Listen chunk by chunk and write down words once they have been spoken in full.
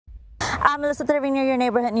I'm Alice ISD, your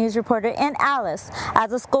neighborhood news reporter in Alice.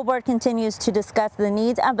 As the school board continues to discuss the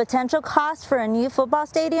needs and potential costs for a new football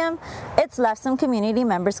stadium, it's left some community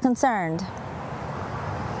members concerned.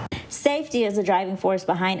 Safety is the driving force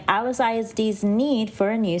behind Alice ISD's need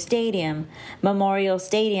for a new stadium. Memorial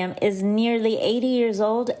Stadium is nearly 80 years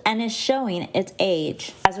old and is showing its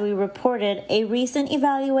age. As we reported, a recent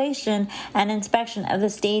evaluation and inspection of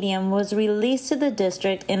the stadium was released to the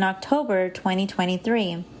district in October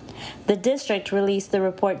 2023. The district released the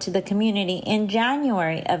report to the community in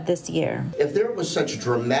January of this year. If there was such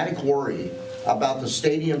dramatic worry about the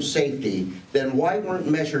stadium's safety, then why weren't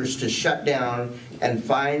measures to shut down and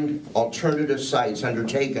find alternative sites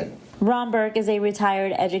undertaken? Ron Burke is a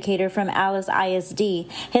retired educator from Alice ISD.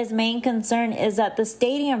 His main concern is that the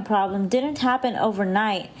stadium problem didn't happen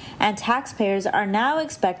overnight, and taxpayers are now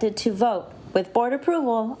expected to vote with board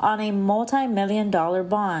approval on a multi-million-dollar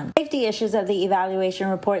bond. Safety issues of the evaluation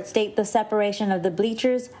report state the separation of the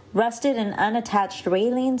bleachers, rusted and unattached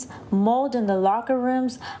railings, mold in the locker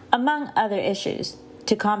rooms, among other issues.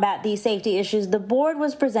 To combat these safety issues, the board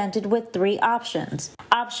was presented with three options.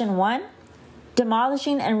 Option 1,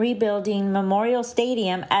 demolishing and rebuilding Memorial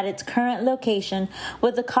Stadium at its current location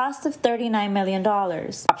with a cost of $39 million.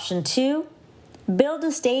 Option 2, build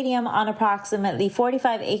a stadium on approximately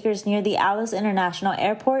 45 acres near the Alice International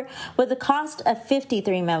Airport with a cost of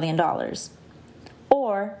 $53 million.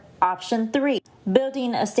 Or option 3,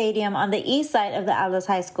 building a stadium on the east side of the Alice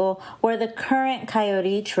High School where the current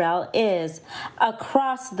Coyote Trail is,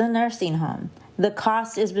 across the nursing home. The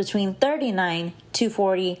cost is between $39 to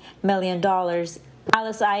 $40 million.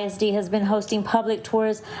 Alice ISD has been hosting public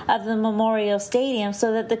tours of the Memorial Stadium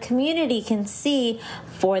so that the community can see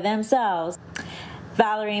for themselves.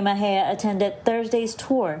 Valerie Mejia attended Thursday's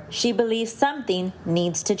tour. She believes something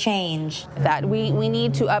needs to change. That we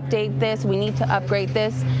need to update this, we need to upgrade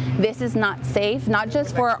this. This is not safe, not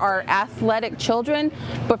just for our athletic children,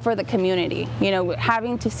 but for the community. You know,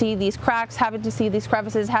 having to see these cracks, having to see these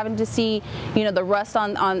crevices, having to see, you know, the rust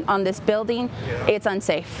on this building, it's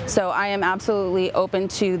unsafe. So I am absolutely open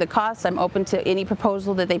to the costs. I'm open to any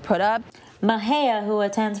proposal that they put up. Mejia, who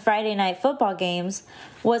attends Friday night football games,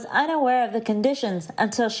 was unaware of the conditions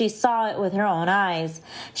until she saw it with her own eyes.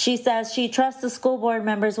 She says she trusts the school board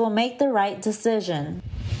members will make the right decision.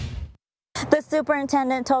 The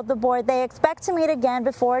superintendent told the board they expect to meet again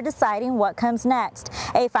before deciding what comes next.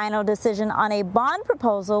 A final decision on a bond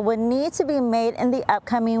proposal would need to be made in the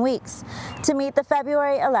upcoming weeks to meet the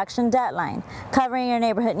February election deadline. Covering your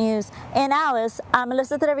neighborhood news in Alice, I'm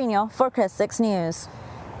Melissa Trevino for Chris 6 News.